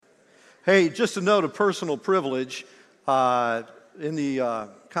Hey, just a note of personal privilege. In the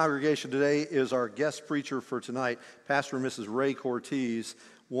congregation today is our guest preacher for tonight, Pastor and Mrs. Ray Cortez,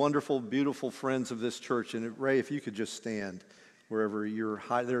 wonderful, beautiful friends of this church. And Ray, if you could just stand wherever you're.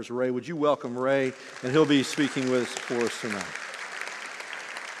 Hi, there's Ray. Would you welcome Ray? And he'll be speaking with us for us tonight.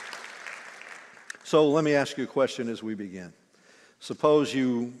 So let me ask you a question as we begin. Suppose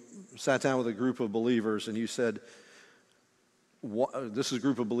you sat down with a group of believers and you said, this is a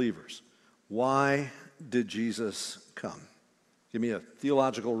group of believers. Why did Jesus come? Give me a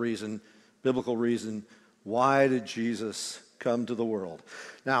theological reason, biblical reason. Why did Jesus come to the world?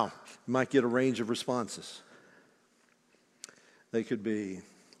 Now, you might get a range of responses. They could be,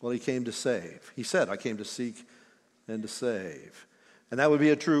 well, he came to save. He said, I came to seek and to save. And that would be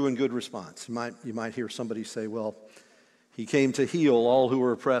a true and good response. You might hear somebody say, well, he came to heal all who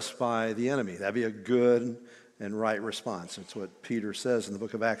were oppressed by the enemy. That'd be a good and right response. It's what Peter says in the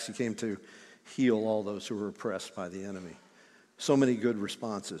book of Acts. He came to heal all those who were oppressed by the enemy. So many good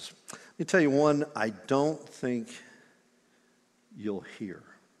responses. Let me tell you one I don't think you'll hear.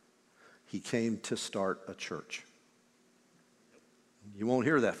 He came to start a church. You won't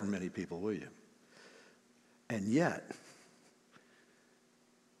hear that from many people, will you? And yet,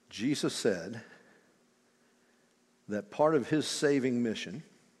 Jesus said that part of his saving mission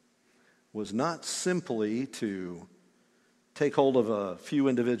was not simply to take hold of a few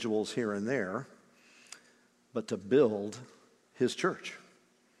individuals here and there, but to build his church.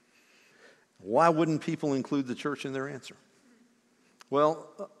 Why wouldn't people include the church in their answer? Well,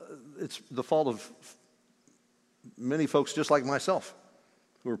 it's the fault of many folks just like myself,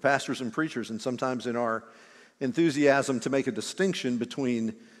 who are pastors and preachers, and sometimes in our enthusiasm to make a distinction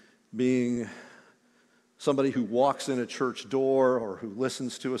between being somebody who walks in a church door or who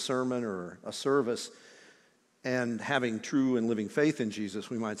listens to a sermon or a service and having true and living faith in Jesus,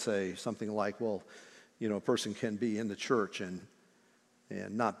 we might say something like, well, a person can be in the church and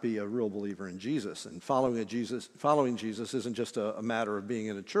not be a real believer in Jesus. And following Jesus isn't just a matter of being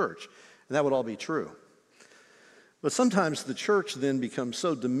in a church. And that would all be true. But sometimes the church then becomes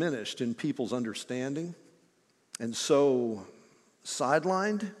so diminished in people's understanding and so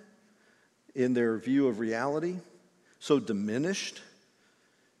sidelined in their view of reality, so diminished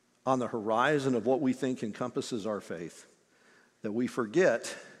on the horizon of what we think encompasses our faith, that we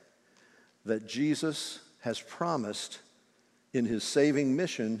forget that Jesus has promised in his saving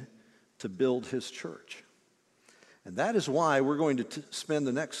mission to build his church. And that is why we're going to spend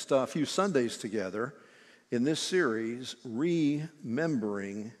the next few Sundays together in this series,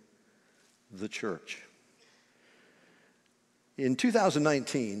 Remembering the Church. In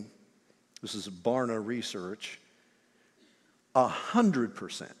 2019, this is Barna research,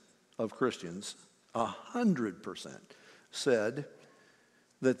 100% of Christians, 100% said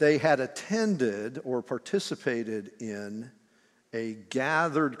that they had attended or participated in a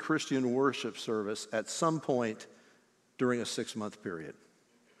gathered Christian worship service at some point during a 6-month period.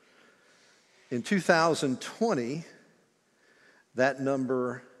 In 2020, that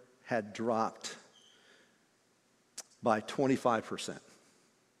number had dropped by 25%.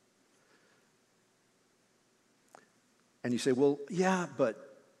 And you say, well, yeah,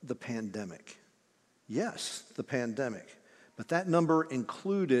 but the pandemic. Yes, the pandemic. But that number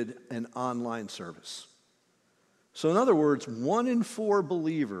included an online service. So in other words, 1 in 4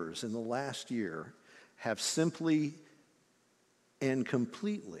 believers in the last year have simply and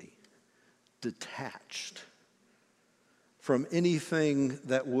completely detached from anything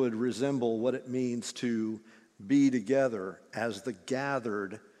that would resemble what it means to be together as the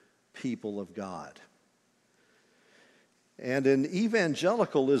gathered people of God. And in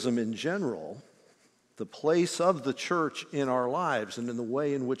evangelicalism in general, the place of the church in our lives and in the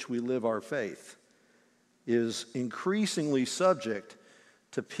way in which we live our faith is increasingly subject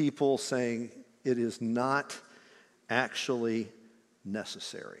to people saying it is not actually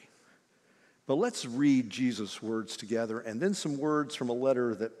necessary. But let's read Jesus' words together and then some words from a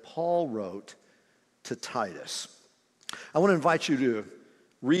letter that Paul wrote to Titus. I want to invite you to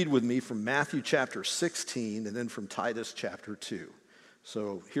read with me from Matthew chapter 16 and then from Titus chapter 2.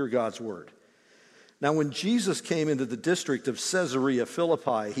 So hear God's word. Now when Jesus came into the district of Caesarea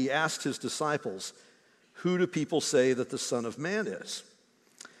Philippi, he asked his disciples, "Who do people say that the Son of Man is?"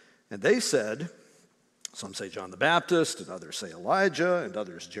 And they said, some say John the Baptist, and others say Elijah, and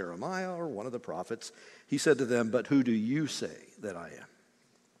others Jeremiah or one of the prophets. He said to them, "But who do you say that I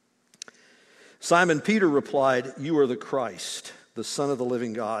am?" Simon Peter replied, "You are the Christ, the Son of the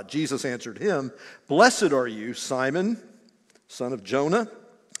living God." Jesus answered him, "Blessed are you, Simon, son of Jonah.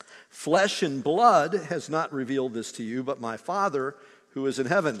 Flesh and blood has not revealed this to you, but my Father who is in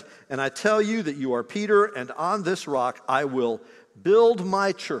heaven. And I tell you that you are Peter, and on this rock I will build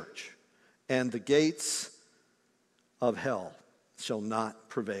my church, and the gates of hell shall not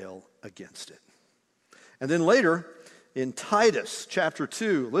prevail against it. And then later, in Titus chapter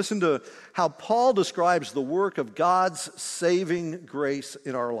 2, listen to how Paul describes the work of God's saving grace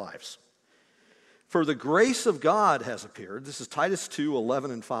in our lives. For the grace of God has appeared. This is Titus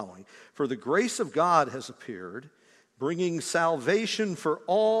 2:11 and following. For the grace of God has appeared, bringing salvation for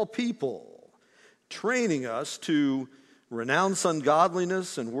all people, training us to renounce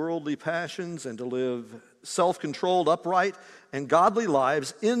ungodliness and worldly passions and to live self-controlled, upright, and godly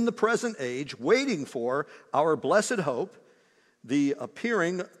lives in the present age, waiting for our blessed hope, the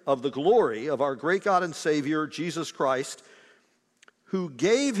appearing of the glory of our great God and Savior, Jesus Christ, who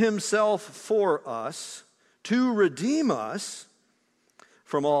gave himself for us to redeem us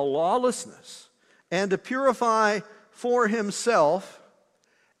from all lawlessness and to purify for himself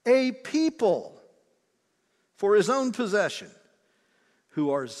a people for his own possession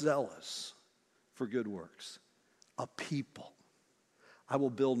who are zealous for good works. A people. I will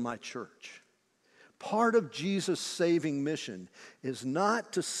build my church. Part of Jesus' saving mission is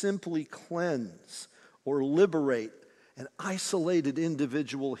not to simply cleanse or liberate an isolated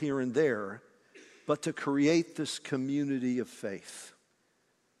individual here and there, but to create this community of faith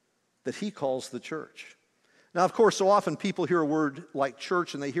that he calls the church. Now, of course, so often people hear a word like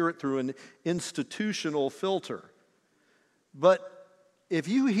church and they hear it through an institutional filter. But if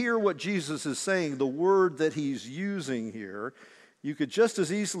you hear what Jesus is saying, the word that he's using here, you could just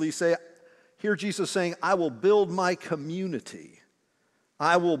as easily hear Jesus saying, I will build my community.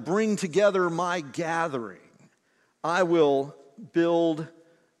 I will bring together my gathering. I will build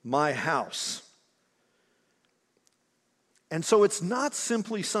my house. And so it's not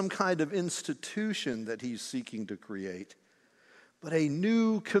simply some kind of institution that he's seeking to create, but a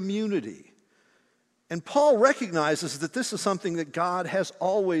new community. And Paul recognizes that this is something that God has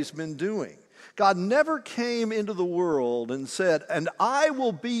always been doing. God never came into the world and said, and I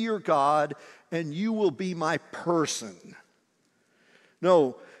will be your God and you will be my person.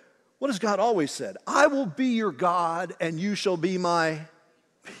 No, what has God always said? I will be your God and you shall be my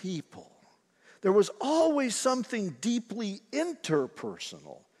people. There was always something deeply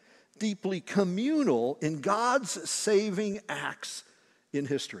interpersonal, deeply communal in God's saving acts in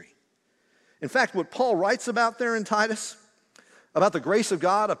history. In fact, what Paul writes about there in Titus, about the grace of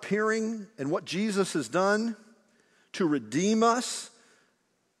God appearing and what Jesus has done to redeem us,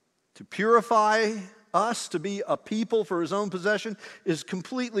 to purify us, to be a people for his own possession, is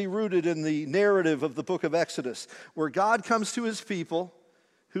completely rooted in the narrative of the book of Exodus, where God comes to his people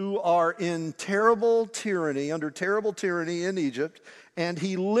who are in terrible tyranny, under terrible tyranny in Egypt, and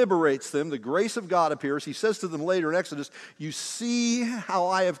he liberates them. The grace of God appears. He says to them later in Exodus, you see how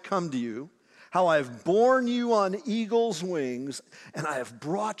I have come to you, how I have borne you on eagle's wings, and I have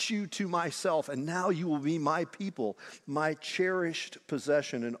brought you to myself, and now you will be my people, my cherished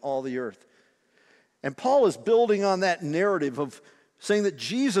possession in all the earth. And Paul is building on that narrative of saying that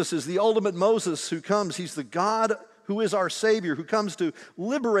Jesus is the ultimate Moses who comes. He's the God who is our Savior, who comes to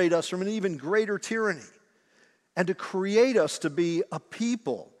liberate us from an even greater tyranny and to create us to be a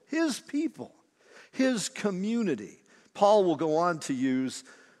people, his community. Paul will go on to use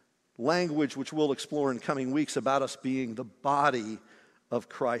language which we'll explore in coming weeks about us being the body of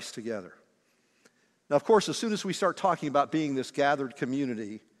Christ together. Now, of course, as soon as we start talking about being this gathered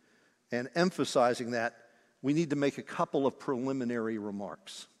community and emphasizing that, we need to make a couple of preliminary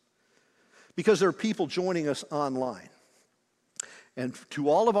remarks. Because there are people joining us online. And to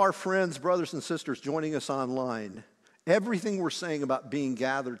all of our friends, brothers and sisters joining us online, everything we're saying about being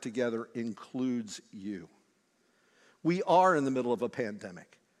gathered together includes you. We are in the middle of a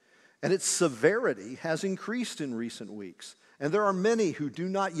pandemic, and its severity has increased in recent weeks. And there are many who do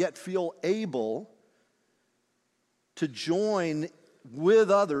not yet feel able to join with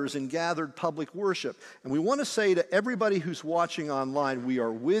others in gathered public worship. And we want to say to everybody who's watching online, we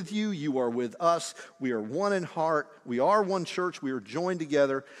are with you, you are with us, we are one in heart, we are one church, we are joined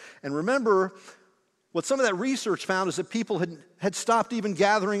together. And remember, what some of that research found is that people had stopped even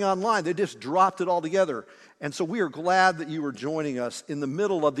gathering online. They just dropped it altogether. And so we are glad that you are joining us in the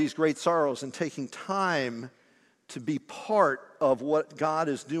middle of these great sorrows and taking time to be part of what God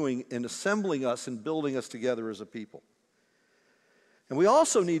is doing in assembling us and building us together as a people. And we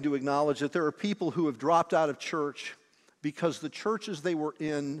also need to acknowledge that there are people who have dropped out of church because the churches they were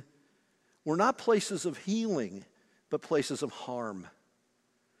in were not places of healing, but places of harm.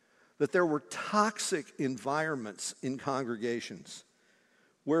 That there were toxic environments in congregations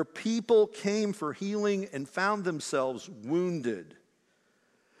where people came for healing and found themselves wounded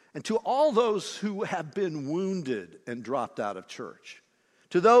And to all those who have been wounded and dropped out of church,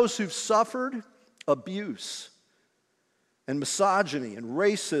 to those who've suffered abuse and misogyny and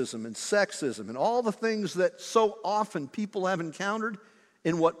racism and sexism and all the things that so often people have encountered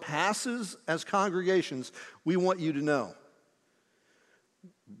in what passes as congregations, we want you to know,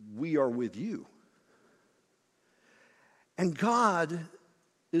 we are with you. And God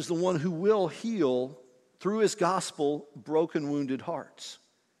is the one who will heal, through his gospel, broken, wounded hearts.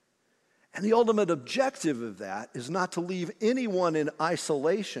 And the ultimate objective of that is not to leave anyone in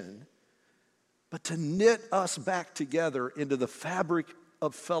isolation, but to knit us back together into the fabric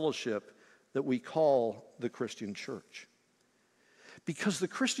of fellowship that we call the Christian church. Because the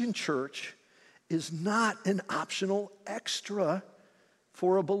Christian church is not an optional extra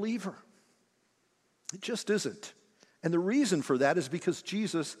for a believer. It just isn't. And the reason for that is because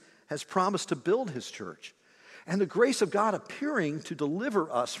Jesus has promised to build his church. And the grace of God appearing to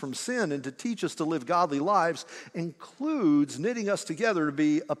deliver us from sin and to teach us to live godly lives includes knitting us together to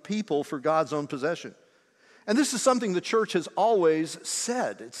be a people for God's own possession. And this is something the church has always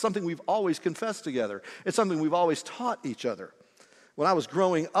said. It's something we've always confessed together. It's something we've always taught each other. When I was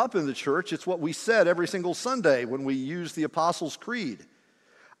growing up in the church, it's what we said every single Sunday when we used the Apostles' Creed.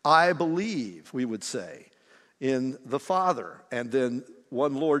 I believe, we would say, in the Father, and then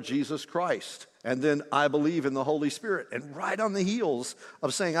one Lord Jesus Christ, and then I believe in the Holy Spirit. And right on the heels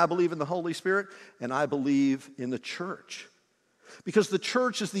of saying I believe in the Holy Spirit, and I believe in the church. Because the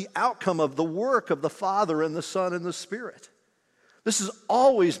church is the outcome of the work of the Father and the Son and the Spirit. This has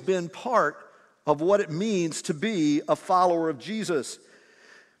always been part of what it means to be a follower of Jesus.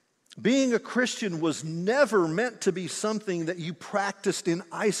 Being a Christian was never meant to be something that you practiced in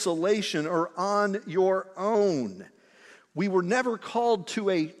isolation or on your own. We were never called to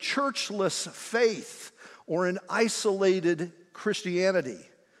a churchless faith or an isolated Christianity.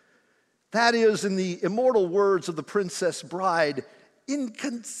 That is, in the immortal words of the Princess Bride,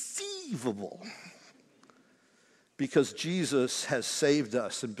 inconceivable. Because Jesus has saved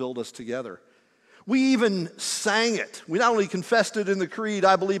us and built us together. We even sang it. We not only confessed it in the creed,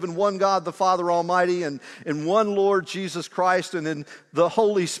 I believe in one God, the Father Almighty, and in one Lord Jesus Christ, and in the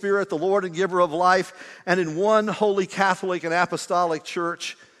Holy Spirit, the Lord and giver of life, and in one holy Catholic and apostolic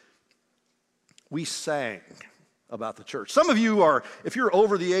church. We sang about the church. Some of you are, if you're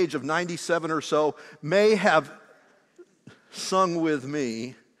over the age of 97 or so, may have sung with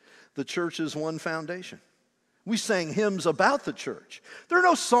me, "The church is one foundation." We sang hymns about the church. There are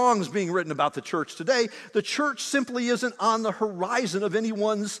no songs being written about the church today. The church simply isn't on the horizon of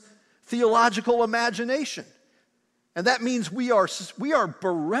anyone's theological imagination. And that means we are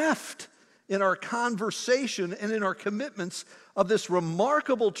bereft in our conversation and in our commitments of this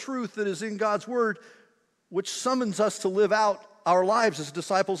remarkable truth that is in God's Word, which summons us to live out our lives as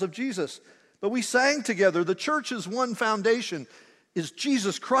disciples of Jesus. But we sang together, the church's one foundation is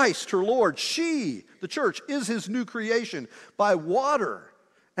Jesus Christ, her Lord. She, the church, is his new creation. By water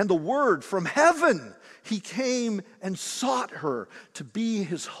and the word from heaven, he came and sought her to be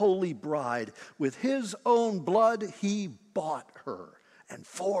his holy bride. With his own blood, he bought her, and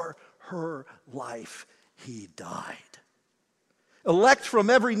for her life, he died. Elect from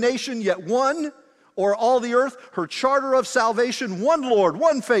every nation, yet one, or all the earth, her charter of salvation, one Lord,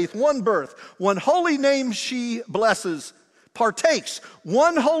 one faith, one birth, one holy name she blesses, partakes,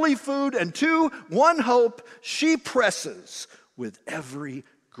 one holy food, and two, one hope she presses with every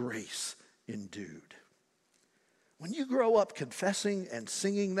grace endued. When you grow up confessing and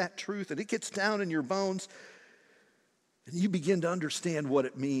singing that truth, and it gets down in your bones, and you begin to understand what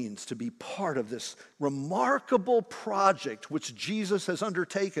it means to be part of this remarkable project which Jesus has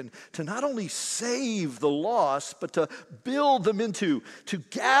undertaken to not only save the lost, but to build them into, to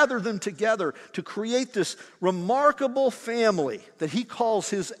gather them together, to create this remarkable family that he calls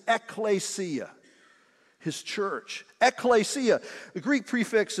his ecclesia, his church. Ecclesia, the Greek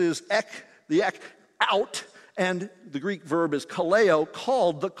prefix is out, and the Greek verb is kaleo,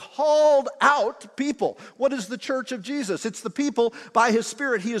 called, the called out people. What is the church of Jesus? It's the people by his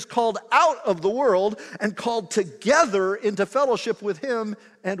Spirit he is called out of the world and called together into fellowship with him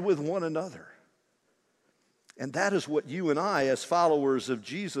and with one another. And that is what you and I, as followers of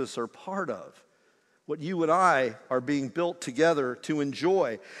Jesus, are part of. What you and I are being built together to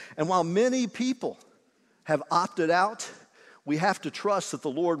enjoy. And while many people have opted out, we have to trust that the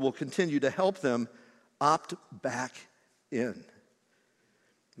Lord will continue to help them opt back in.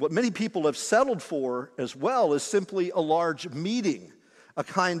 What many people have settled for as well is simply a large meeting, a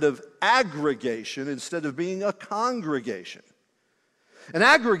kind of aggregation instead of being a congregation. An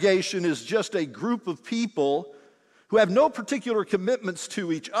aggregation is just a group of people who have no particular commitments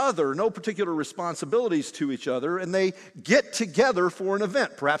to each other, no particular responsibilities to each other, and they get together for an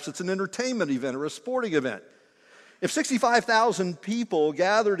event. Perhaps it's an entertainment event or a sporting event. If 65,000 people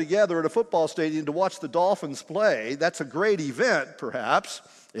gather together at a football stadium to watch the Dolphins play, that's a great event, perhaps,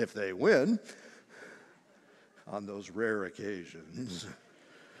 if they win on those rare occasions.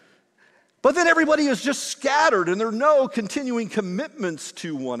 But then everybody is just scattered, and there are no continuing commitments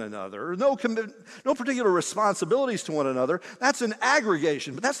to one another, no particular responsibilities to one another. That's an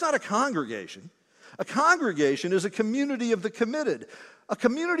aggregation, but that's not a congregation. A congregation is a community of the committed, a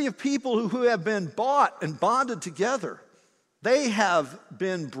community of people who have been bought and bonded together. They have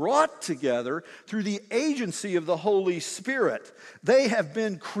been brought together through the agency of the Holy Spirit. They have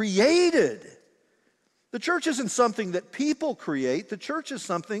been created. The church isn't something that people create. The church is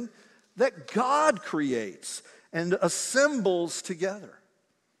something that God creates and assembles together.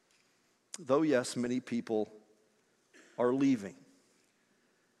 Though, yes, many people are leaving.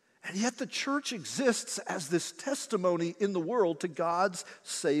 And yet the church exists as this testimony in the world to God's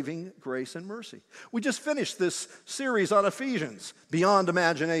saving grace and mercy. We just finished this series on Ephesians, Beyond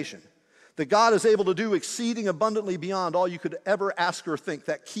Imagination. That God is able to do exceeding abundantly beyond all you could ever ask or think.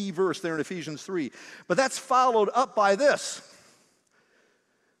 That key verse there in Ephesians 3. But that's followed up by this.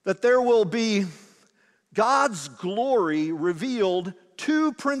 That there will be God's glory revealed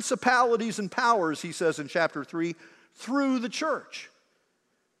to principalities and powers, he says in chapter 3, through the church.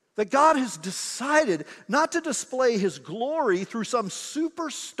 That God has decided not to display his glory through some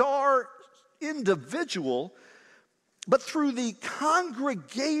superstar individual, but through the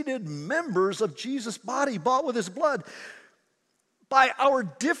congregated members of Jesus' body bought with his blood. By our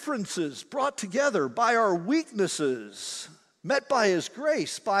differences brought together, by our weaknesses met by his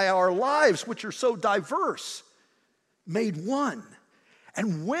grace, by our lives, which are so diverse, made one.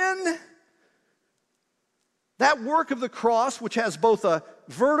 And when that work of the cross, which has both a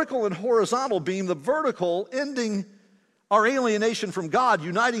vertical and horizontal beam, the vertical ending our alienation from God,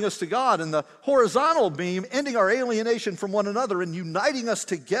 uniting us to God, and the horizontal beam ending our alienation from one another and uniting us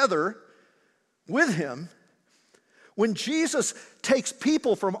together with him, when Jesus takes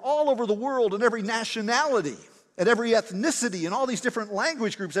people from all over the world and every nationality, and every ethnicity and all these different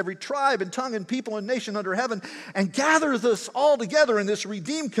language groups, every tribe and tongue and people and nation under heaven, and gathers us all together in this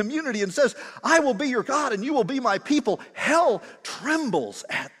redeemed community and says, I will be your God and you will be my people, hell trembles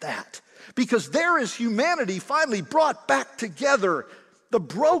at that. Because there is humanity finally brought back together, the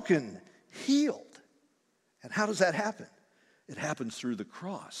broken healed. And how does that happen? It happens through the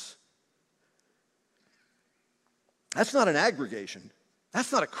cross. That's not an aggregation.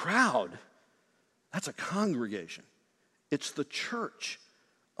 That's not a crowd. That's a congregation. It's the church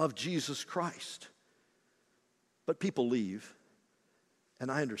of Jesus Christ. But people leave, and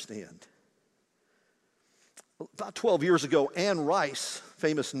I understand. About 12 years ago, Anne Rice,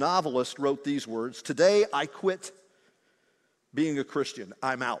 famous novelist, wrote these words, "Today I quit being a Christian.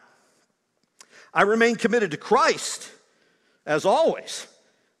 I'm out. I remain committed to Christ, as always,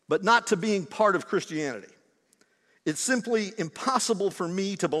 but not to being part of Christianity. It's simply impossible for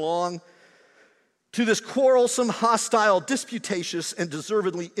me to belong to this quarrelsome, hostile, disputatious, and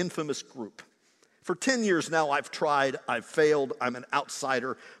deservedly infamous group. For 10 years now, I've tried, I've failed, I'm an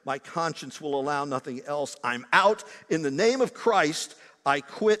outsider. My conscience will allow nothing else. I'm out. In the name of Christ, I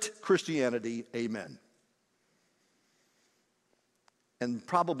quit Christianity. Amen." And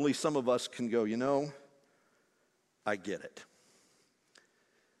probably some of us can go, I get it.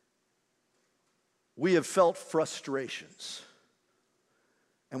 We have felt frustrations,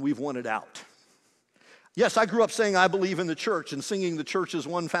 and we've wanted out. Yes, I grew up saying I believe in the church and singing the church is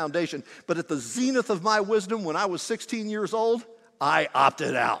one foundation. But at the zenith of my wisdom, when I was 16 years old, I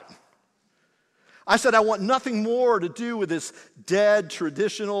opted out. I said I want nothing more to do with this dead,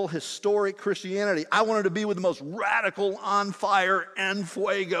 traditional, historic Christianity. I wanted to be with the most radical, on fire, en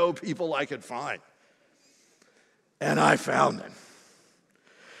fuego people I could find. And I found them.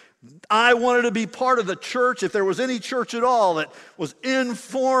 I wanted to be part of the church, if there was any church at all, that was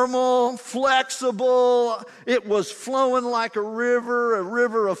informal, flexible. It was flowing like a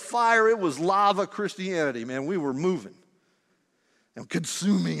river of fire. It was lava Christianity, man. We were moving and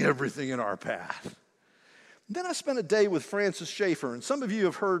consuming everything in our path. Then I spent a day with Francis Schaeffer, and some of you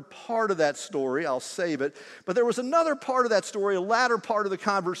have heard part of that story. I'll save it. But there was another part of that story, a latter part of the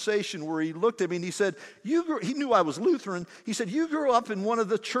conversation, where he looked at me and he said, he knew I was Lutheran. He said, "You grew up in one of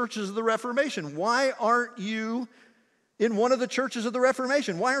the churches of the Reformation. Why aren't you in one of the churches of the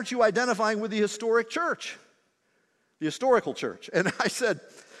Reformation? Why aren't you identifying with the historic church, the historical church?" And I said,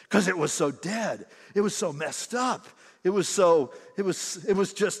 "Because it was so dead. It was so messed up. It was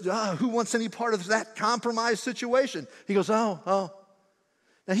just, who wants any part of that compromise situation? He goes, oh.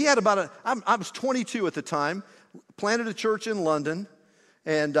 Now he had I was 22 at the time, planted a church in London,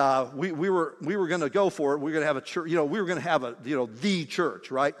 and we were going to go for it. We were going to have a church, we were going to have the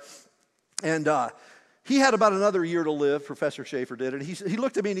church, right? And he had about another year to live, Professor Schaefer did, and he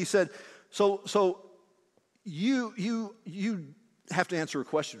looked at me and he said, so you have to answer a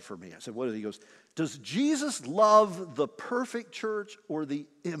question for me. I said, what is it? He goes, does Jesus love the perfect church or the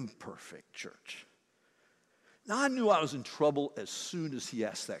imperfect church? Now, I knew I was in trouble as soon as he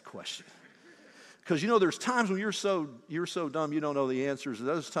asked that question. Because, there's times when you're so dumb you don't know the answers, and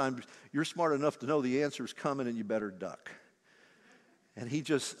those times you're smart enough to know the answer's coming and you better duck. And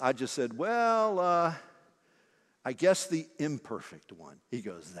I just said, well, I guess the imperfect one. He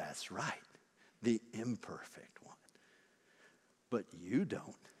goes, that's right, the imperfect one. But you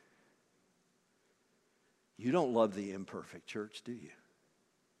don't. You don't love the imperfect church, do you?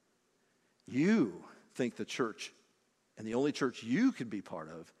 You think the church, and the only church you can be part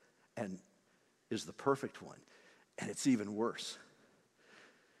of, and is the perfect one. And it's even worse.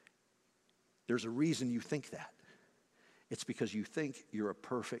 There's a reason you think that. It's because you think you're a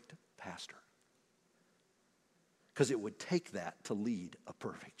perfect pastor. Because it would take that to lead a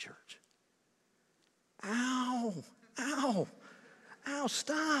perfect church. Ow,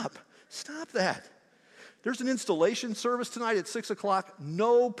 stop that. There's an installation service tonight at 6 o'clock.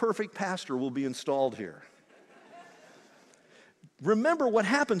 No perfect pastor will be installed here. Remember what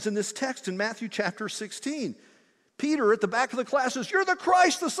happens in this text in Matthew chapter 16. Peter at the back of the class says, you're the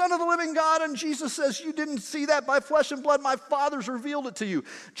Christ, the Son of the living God. And Jesus says, you didn't see that by flesh and blood. My Father's revealed it to you.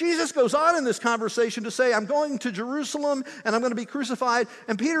 Jesus goes on in this conversation to say, I'm going to Jerusalem and I'm going to be crucified.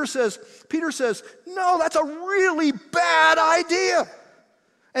 And Peter says, no, that's a really bad idea.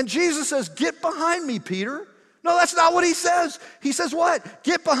 And Jesus says, get behind me, Peter. No, that's not what he says. He says what?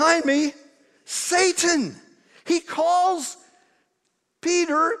 Get behind me, Satan. He calls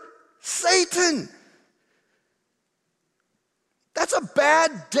Peter Satan. That's a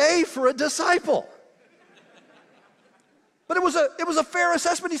bad day for a disciple. But it was a fair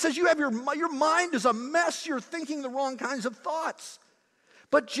assessment. He says, you have your mind is a mess. You're thinking the wrong kinds of thoughts.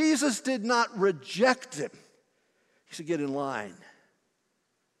 But Jesus did not reject him. He said, get in line.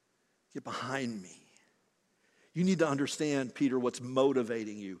 Get behind me. You need to understand, Peter, what's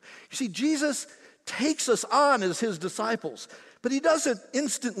motivating you. You see, Jesus takes us on as his disciples, but he doesn't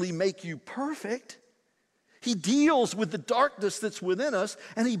instantly make you perfect. He deals with the darkness that's within us,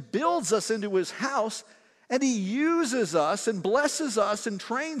 and he builds us into his house, and he uses us and blesses us and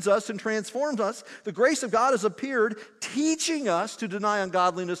trains us and transforms us. The grace of God has appeared, teaching us to deny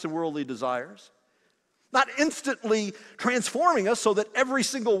ungodliness and worldly desires. Not instantly transforming us so that every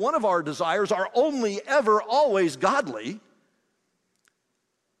single one of our desires are only, ever, always godly.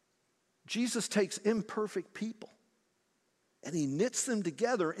 Jesus takes imperfect people and he knits them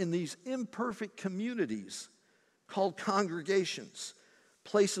together in these imperfect communities called congregations,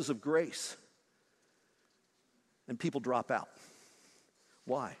 places of grace. And people drop out.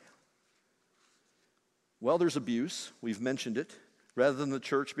 Why? Well, there's abuse. We've mentioned it. Rather than the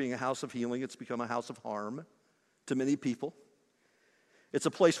church being a house of healing, it's become a house of harm to many people. It's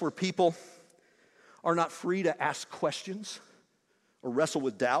a place where people are not free to ask questions or wrestle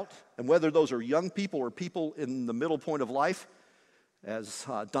with doubt. And whether those are young people or people in the middle point of life, as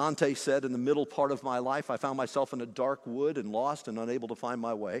Dante said, in the middle part of my life, I found myself in a dark wood and lost and unable to find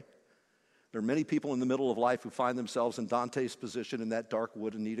my way. There are many people in the middle of life who find themselves in Dante's position in that dark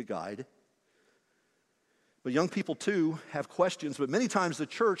wood and need a guide. But young people, too, have questions. But many times the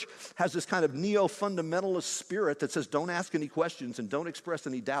church has this kind of neo-fundamentalist spirit that says, don't ask any questions and don't express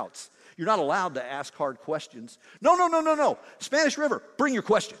any doubts. You're not allowed to ask hard questions. No. Spanish River, bring your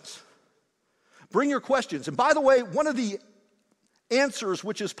questions. Bring your questions. And by the way, one of the answers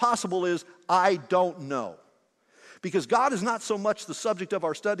which is possible is, I don't know. Because God is not so much the subject of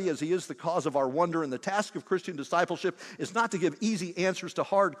our study as he is the cause of our wonder, and the task of Christian discipleship is not to give easy answers to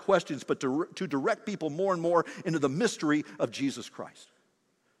hard questions, but to direct people more and more into the mystery of Jesus Christ.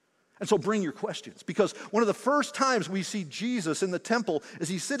 And so bring your questions, because one of the first times we see Jesus in the temple is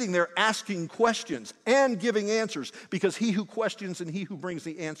he's sitting there asking questions and giving answers, because he who questions and he who brings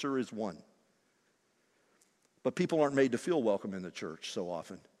the answer is one. But people aren't made to feel welcome in the church so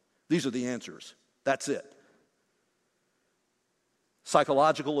often. These are the answers. That's it.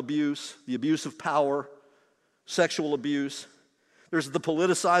 Psychological abuse, the abuse of power, sexual abuse. There's the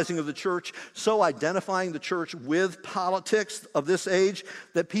politicizing of the church, so identifying the church with politics of this age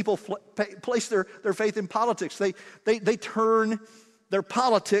that people place their faith in politics. They turn their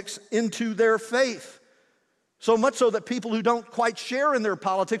politics into their faith. So much so that people who don't quite share in their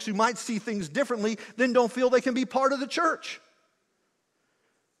politics, who might see things differently, then don't feel they can be part of the church.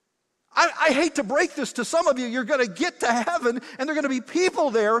 I hate to break this to some of you. You're going to get to heaven, and there are going to be people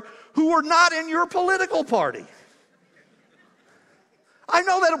there who are not in your political party. I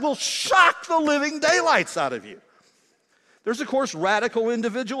know that it will shock the living daylights out of you. There's, of course, radical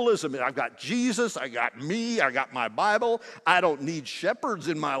individualism. I've got Jesus, I got me, I got my Bible. I don't need shepherds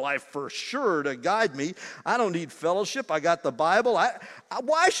in my life for sure to guide me. I don't need fellowship. I got the Bible.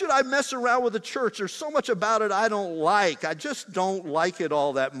 Why should I mess around with the church? There's so much about it I don't like. I just don't like it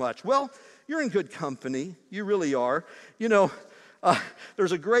all that much. Well, you're in good company. You really are. You know,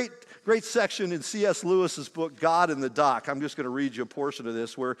 there's a great section in C.S. Lewis's book, God in the Dock. I'm just going to read you a portion of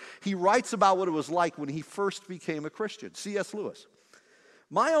this where he writes about what it was like when he first became a Christian. C.S. Lewis.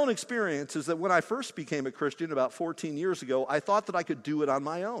 My own experience is that when I first became a Christian about 14 years ago, I thought that I could do it on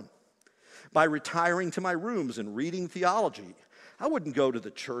my own by retiring to my rooms and reading theology. I wouldn't go to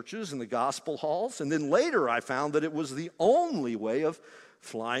the churches and the gospel halls, and then later I found that it was the only way of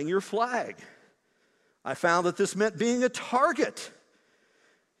flying your flag. I found that this meant being a target.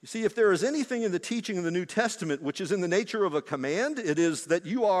 You see, if there is anything in the teaching of the New Testament which is in the nature of a command, it is that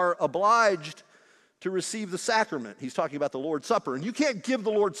you are obliged to receive the sacrament. He's talking about the Lord's Supper. And you can't give the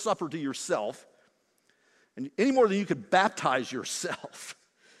Lord's Supper to yourself any more than you could baptize yourself.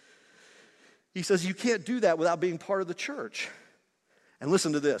 He says you can't do that without being part of the church. And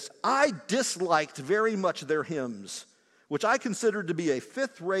listen to this. I disliked very much their hymns, which I considered to be a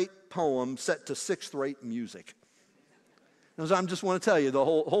fifth-rate poem set to sixth-rate music. And I just want to tell you, the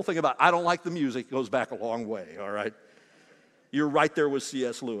whole thing about I don't like the music goes back a long way, all right? You're right there with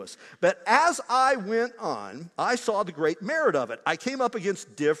C.S. Lewis. But as I went on, I saw the great merit of it. I came up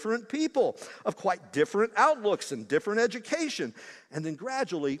against different people of quite different outlooks and different education. And then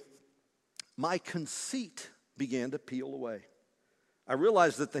gradually, my conceit began to peel away. I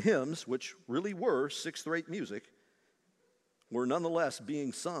realized that the hymns, which really were sixth-rate music, were nonetheless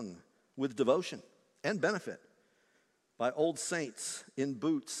being sung with devotion and benefit by old saints in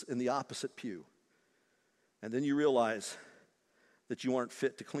boots in the opposite pew. And then you realize that you aren't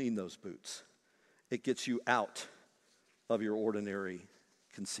fit to clean those boots. It gets you out of your ordinary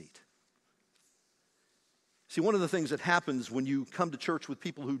conceit. See, one of the things that happens when you come to church with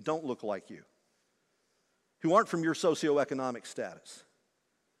people who don't look like you, who aren't from your socioeconomic status,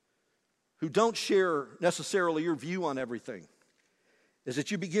 who don't share necessarily your view on everything, is that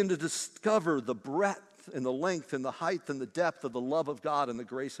you begin to discover the breadth and the length and the height and the depth of the love of God and the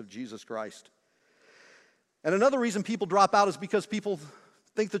grace of Jesus Christ. And another reason people drop out is because people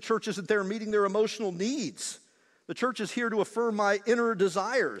think the church isn't there meeting their emotional needs. The church is here to affirm my inner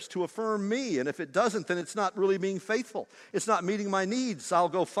desires, to affirm me, and if it doesn't, then it's not really being faithful. It's not meeting my needs. I'll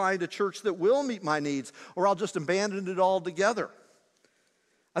go find a church that will meet my needs, or I'll just abandon it altogether.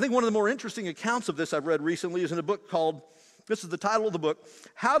 I think one of the more interesting accounts of this I've read recently is in a book called, this is the title of the book,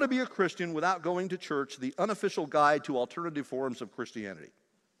 How to Be a Christian Without Going to Church, The Unofficial Guide to Alternative Forms of Christianity.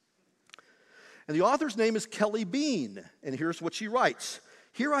 And the author's name is Kelly Bean, and here's what she writes.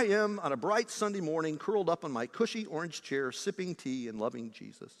 Here I am on a bright Sunday morning, curled up on my cushy orange chair, sipping tea and loving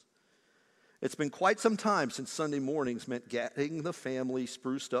Jesus. It's been quite some time since Sunday mornings meant getting the family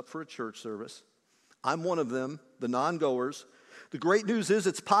spruced up for a church service. I'm one of them, the non-goers. The great news is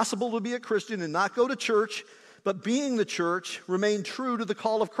it's possible to be a Christian and not go to church, but being the church, remain true to the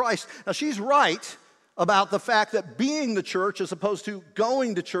call of Christ. Now, she's right about the fact that being the church as opposed to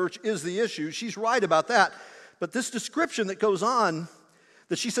going to church is the issue. She's right about that. But this description that goes on,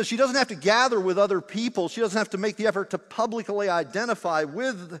 that she says she doesn't have to gather with other people, she doesn't have to make the effort to publicly identify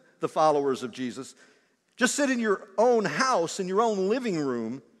with the followers of Jesus. Just sit in your own house, in your own living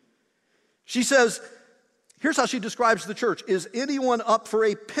room. She says, here's how she describes the church. Is anyone up for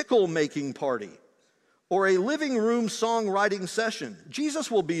a pickle-making party or a living room songwriting session?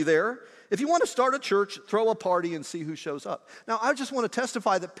 Jesus will be there. If you want to start a church, throw a party and see who shows up. Now, I just want to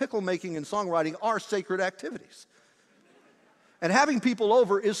testify that pickle making and songwriting are sacred activities. And having people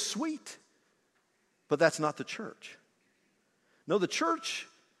over is sweet, but that's not the church. No, the church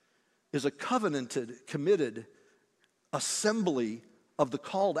is a covenanted, committed assembly of the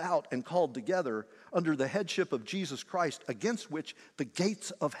called out and called together under the headship of Jesus Christ, against which the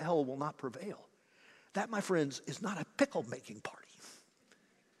gates of hell will not prevail. That, my friends, is not a pickle-making party.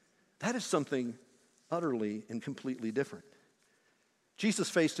 That is something utterly and completely different.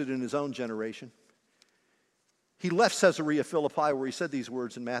 Jesus faced it in his own generation. He left Caesarea Philippi, where he said these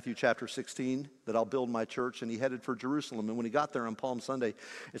words in Matthew chapter 16, that I'll build my church, and he headed for Jerusalem. And when he got there on Palm Sunday,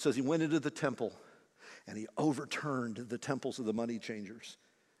 it says he went into the temple, and he overturned the temples of the money changers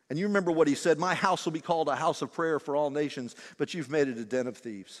And you remember what he said, my house will be called a house of prayer for all nations, but you've made it a den of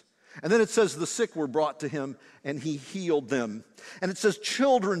thieves. And then it says the sick were brought to him and he healed them. And it says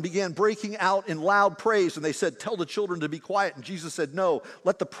children began breaking out in loud praise, and they said, tell the children to be quiet. And Jesus said, no,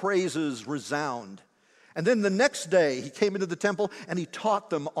 let the praises resound. And then the next day he came into the temple and he taught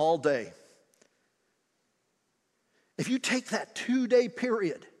them all day. If you take that 2-day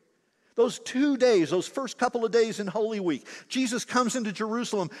period, those 2 days, those first couple of days in Holy Week, Jesus comes into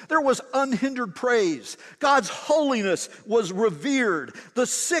Jerusalem. There was unhindered praise. God's holiness was revered. The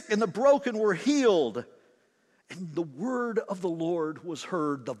sick and the broken were healed. And the word of the Lord was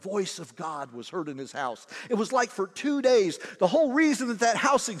heard. The voice of God was heard in his house. It was like for 2 days, the whole reason that that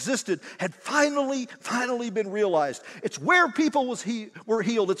house existed had finally been realized. It's where people were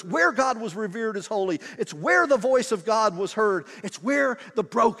healed. It's where God was revered as holy. It's where the voice of God was heard. It's where the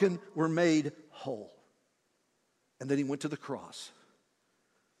broken were made whole. And then he went to the cross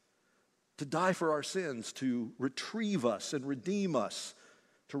to die for our sins, to retrieve us and redeem us,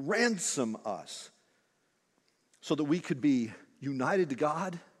 to ransom us, so that we could be united to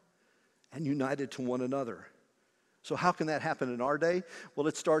God and united to one another. So how can that happen in our day? Well,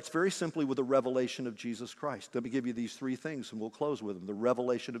 it starts very simply with the revelation of Jesus Christ. Let me give you these 3 things and we'll close with them. The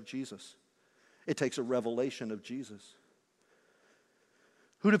revelation of Jesus. It takes a revelation of Jesus.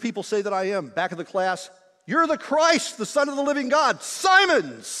 Who do people say that I am? Back of the class, you're the Christ, the Son of the living God.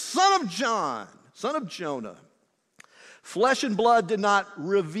 Simon, son of John, son of Jonah. Flesh and blood did not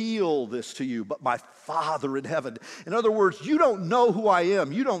reveal this to you, but my Father in heaven. In other words, you don't know who I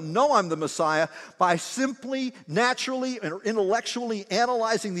am. You don't know I'm the Messiah by simply, naturally, and intellectually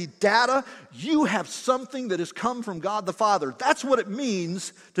analyzing the data. You have something that has come from God the Father. That's what it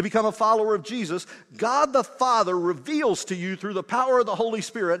means to become a follower of Jesus. God the Father reveals to you through the power of the Holy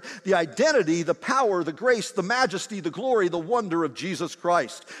Spirit the identity, the power, the grace, the majesty, the glory, the wonder of Jesus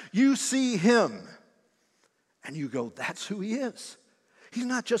Christ. You see him. And you go, that's who he is. He's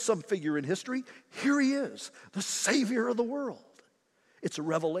not just some figure in history. Here he is, the Savior of the world. It's a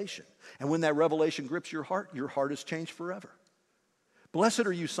revelation. And when that revelation grips your heart is changed forever. Blessed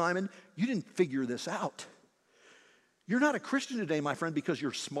are you, Simon. You didn't figure this out. You're not a Christian today, my friend, because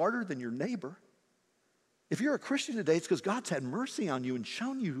you're smarter than your neighbor. If you're a Christian today, it's because God's had mercy on you and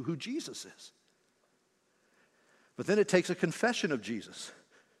shown you who Jesus is. But then it takes a confession of Jesus.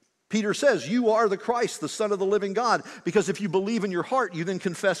 Peter says, you are the Christ, the Son of the living God, because if you believe in your heart, you then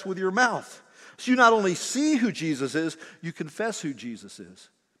confess with your mouth. So you not only see who Jesus is, you confess who Jesus is.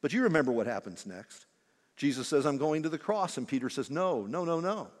 But you remember what happens next. Jesus says, I'm going to the cross, and Peter says,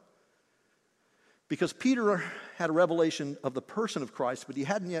 no. Because Peter had a revelation of the person of Christ, but he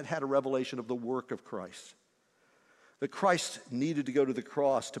hadn't yet had a revelation of the work of Christ. That Christ needed to go to the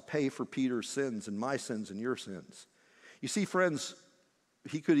cross to pay for Peter's sins and my sins and your sins. You see, friends,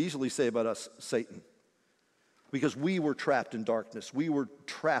 he could easily say about us, Satan, because we were trapped in darkness. We were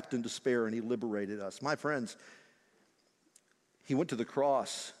trapped in despair, and he liberated us. My friends, he went to the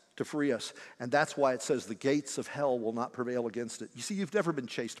cross to free us, and that's why it says the gates of hell will not prevail against it. You see, you've never been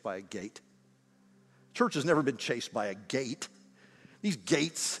chased by a gate. Church has never been chased by a gate. These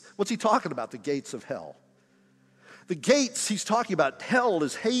gates, what's he talking about? The gates of hell. The gates he's talking about, hell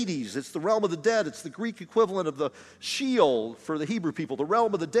is Hades. It's the realm of the dead. It's the Greek equivalent of the Sheol for the Hebrew people, the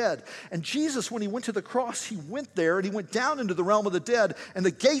realm of the dead. And Jesus, when he went to the cross, he went there and he went down into the realm of the dead, and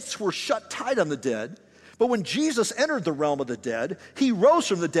the gates were shut tight on the dead. But when Jesus entered the realm of the dead, he rose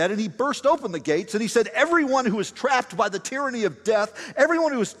from the dead and he burst open the gates and he said, everyone who is trapped by the tyranny of death,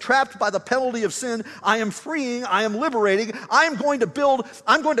 everyone who is trapped by the penalty of sin, I am freeing, I am liberating, I am going to build,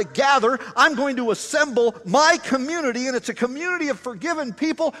 I'm going to gather, I'm going to assemble my community, and it's a community of forgiven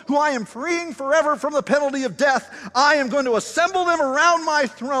people who I am freeing forever from the penalty of death. I am going to assemble them around my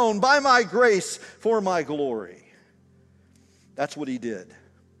throne by my grace for my glory. That's what he did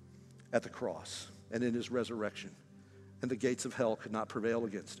at the cross and in his resurrection. And the gates of hell could not prevail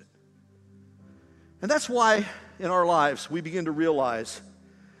against it. And that's why in our lives we begin to realize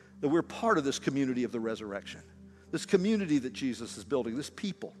that we're part of this community of the resurrection. This community that Jesus is building, this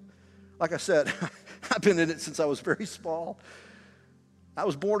people. Like I said, I've been in it since I was very small. I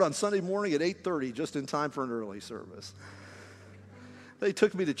was born on Sunday morning at 8:30, just in time for an early service. They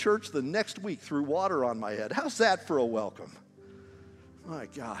took me to church the next week, threw water on my head. How's that for a welcome? My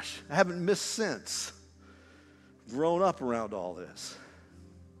gosh, I haven't missed since. Grown up around all this.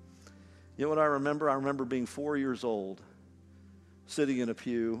 You know what I remember? I remember being 4 years old, sitting in a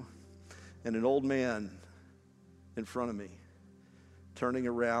pew, and an old man in front of me, turning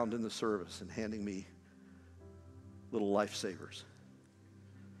around in the service and handing me little lifesavers.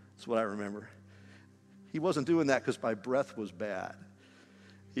 That's what I remember. He wasn't doing that because my breath was bad.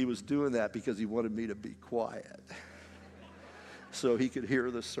 He was doing that because he wanted me to be quiet so he could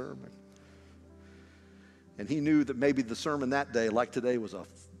hear the sermon. And he knew that maybe the sermon that day, like today, was a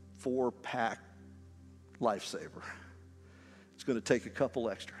 4-pack lifesaver. It's going to take a couple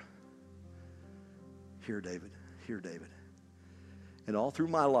extra. Here, David. Here, David. And all through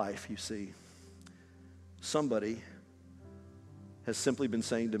my life, you see, somebody has simply been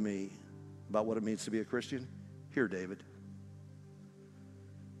saying to me about what it means to be a Christian. Here, David.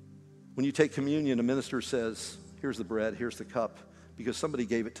 When you take communion, a minister says, here's the bread, here's the cup, because somebody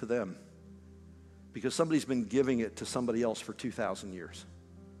gave it to them. Because somebody's been giving it to somebody else for 2,000 years.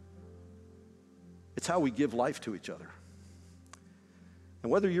 It's how we give life to each other.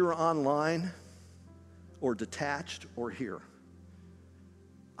 And whether you're online or detached or here,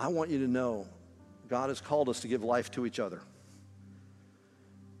 I want you to know God has called us to give life to each other.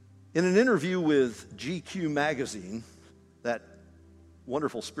 In an interview with GQ magazine, that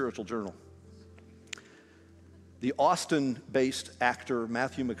wonderful spiritual journal, the Austin-based actor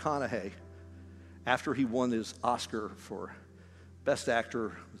Matthew McConaughey, after he won his Oscar for Best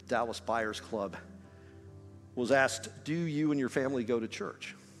Actor with Dallas Buyers Club, was asked, do you and your family go to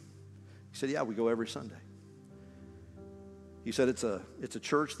church? He said, yeah, we go every Sunday. He said, it's a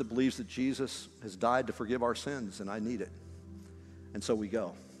church that believes that Jesus has died to forgive our sins, and I need it. And so we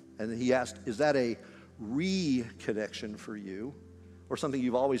go. And then he asked, is that a reconnection for you or something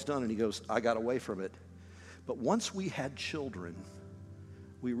you've always done? And he goes, I got away from it. But once we had children,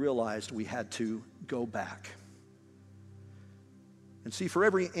 we realized we had to go back. And see, for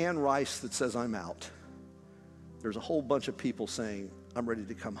every Ann Rice that says I'm out, there's a whole bunch of people saying, I'm ready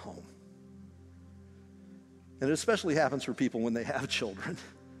to come home. And it especially happens for people when they have children.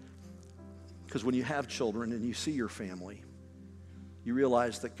 Because when you have children and you see your family, you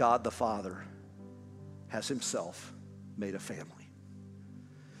realize that God the Father has himself made a family.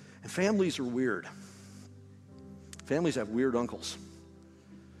 And families are weird. Families have weird uncles.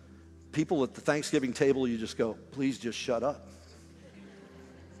 People at the Thanksgiving table, you just go, please just shut up.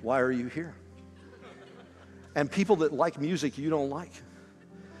 Why are you here? And people that like music you don't like.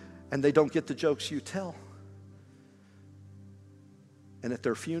 And they don't get the jokes you tell. And at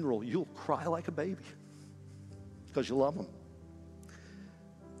their funeral, you'll cry like a baby because you love them.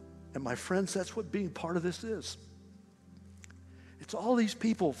 And my friends, that's what being part of this is. It's all these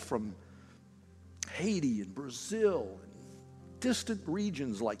people from Haiti and Brazil and distant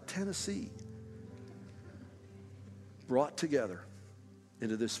regions like Tennessee brought together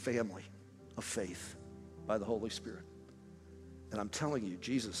into this family of faith by the Holy Spirit. And I'm telling you,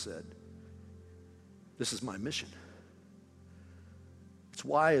 Jesus said, this is my mission. It's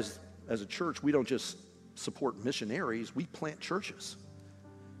why as a church, we don't just support missionaries, we plant churches.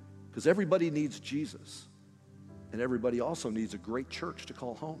 Because everybody needs Jesus. And everybody also needs a great church to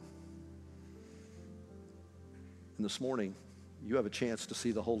call home. And this morning, you have a chance to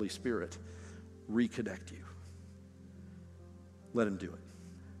see the Holy Spirit reconnect you. Let him do it.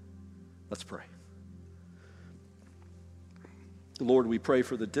 Let's pray. Lord, we pray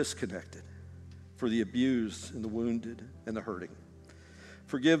for the disconnected, for the abused and the wounded and the hurting.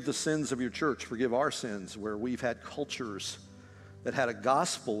 Forgive the sins of your church. Forgive our sins where we've had cultures that had a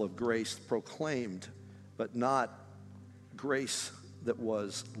gospel of grace proclaimed, but not grace that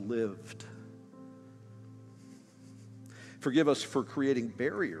was lived. Forgive us for creating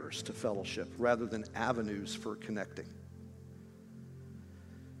barriers to fellowship rather than avenues for connecting.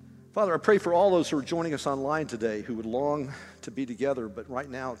 Father, I pray for all those who are joining us online today who would long to be together, but right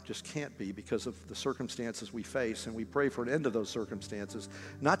now just can't be because of the circumstances we face. And we pray for an end to those circumstances,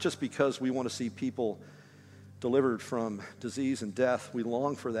 not just because we want to see people delivered from disease and death. We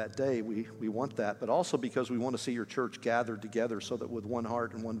long for that day. We want that, but also because we want to see your church gathered together so that with one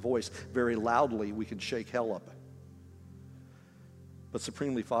heart and one voice, very loudly, we can shake hell up. But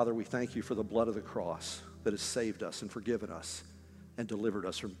supremely, Father, we thank you for the blood of the cross that has saved us and forgiven us and delivered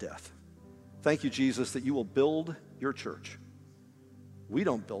us from death. Thank you, Jesus, that you will build your church. We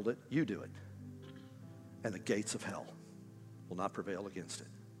don't build it, you do it. And the gates of hell will not prevail against it.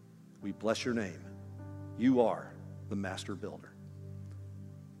 We bless your name. You are the master builder.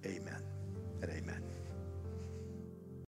 Amen and amen.